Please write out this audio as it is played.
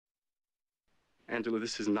Angela,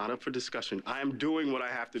 this is not up for discussion. I am doing what I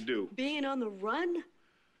have to do. Being on the run?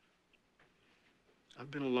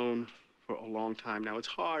 I've been alone for a long time now. It's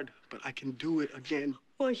hard, but I can do it again.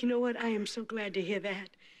 Well, you know what? I am so glad to hear that,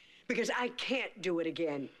 because I can't do it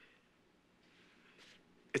again.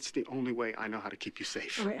 It's the only way I know how to keep you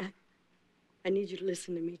safe. All right, I need you to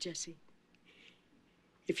listen to me, Jesse.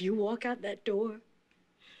 If you walk out that door,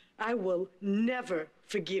 I will never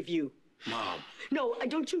forgive you. Mom. No,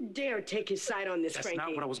 don't you dare take his side on this, Frankie. That's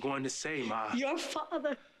not what I was going to say, Ma. Your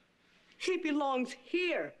father, he belongs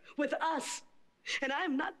here with us. And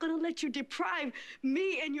I'm not going to let you deprive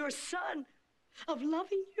me and your son of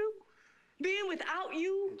loving you, being without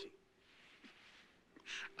you. Angie,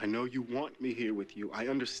 I know you want me here with you. I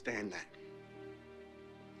understand that.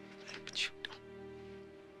 But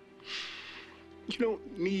you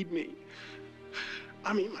don't need me.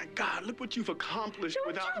 I mean, my God, look what you've accomplished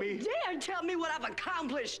without me. Don't you dare tell me what I've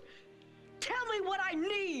accomplished. Tell me what I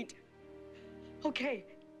need. Okay,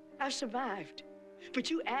 I've survived. But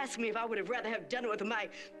you asked me if I would have rather have done it with the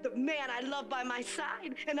man I love by my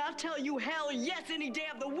side. And I'll tell you, hell yes, any day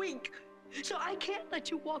of the week. So I can't let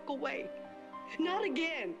you walk away. Not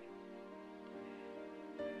again.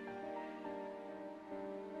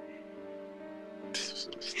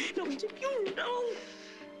 No, do you know?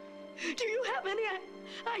 Do you have any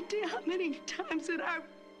idea how many times that I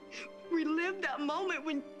relived that moment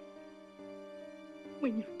when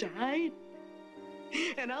you died?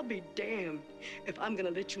 And I'll be damned if I'm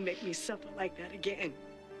gonna let you make me suffer like that again.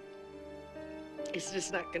 It's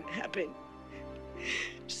just not gonna happen.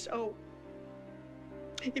 So,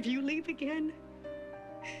 if you leave again,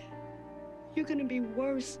 you're gonna be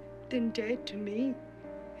worse than dead to me.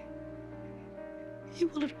 You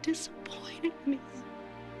will have disappointed me.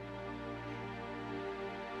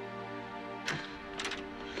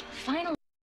 Finally.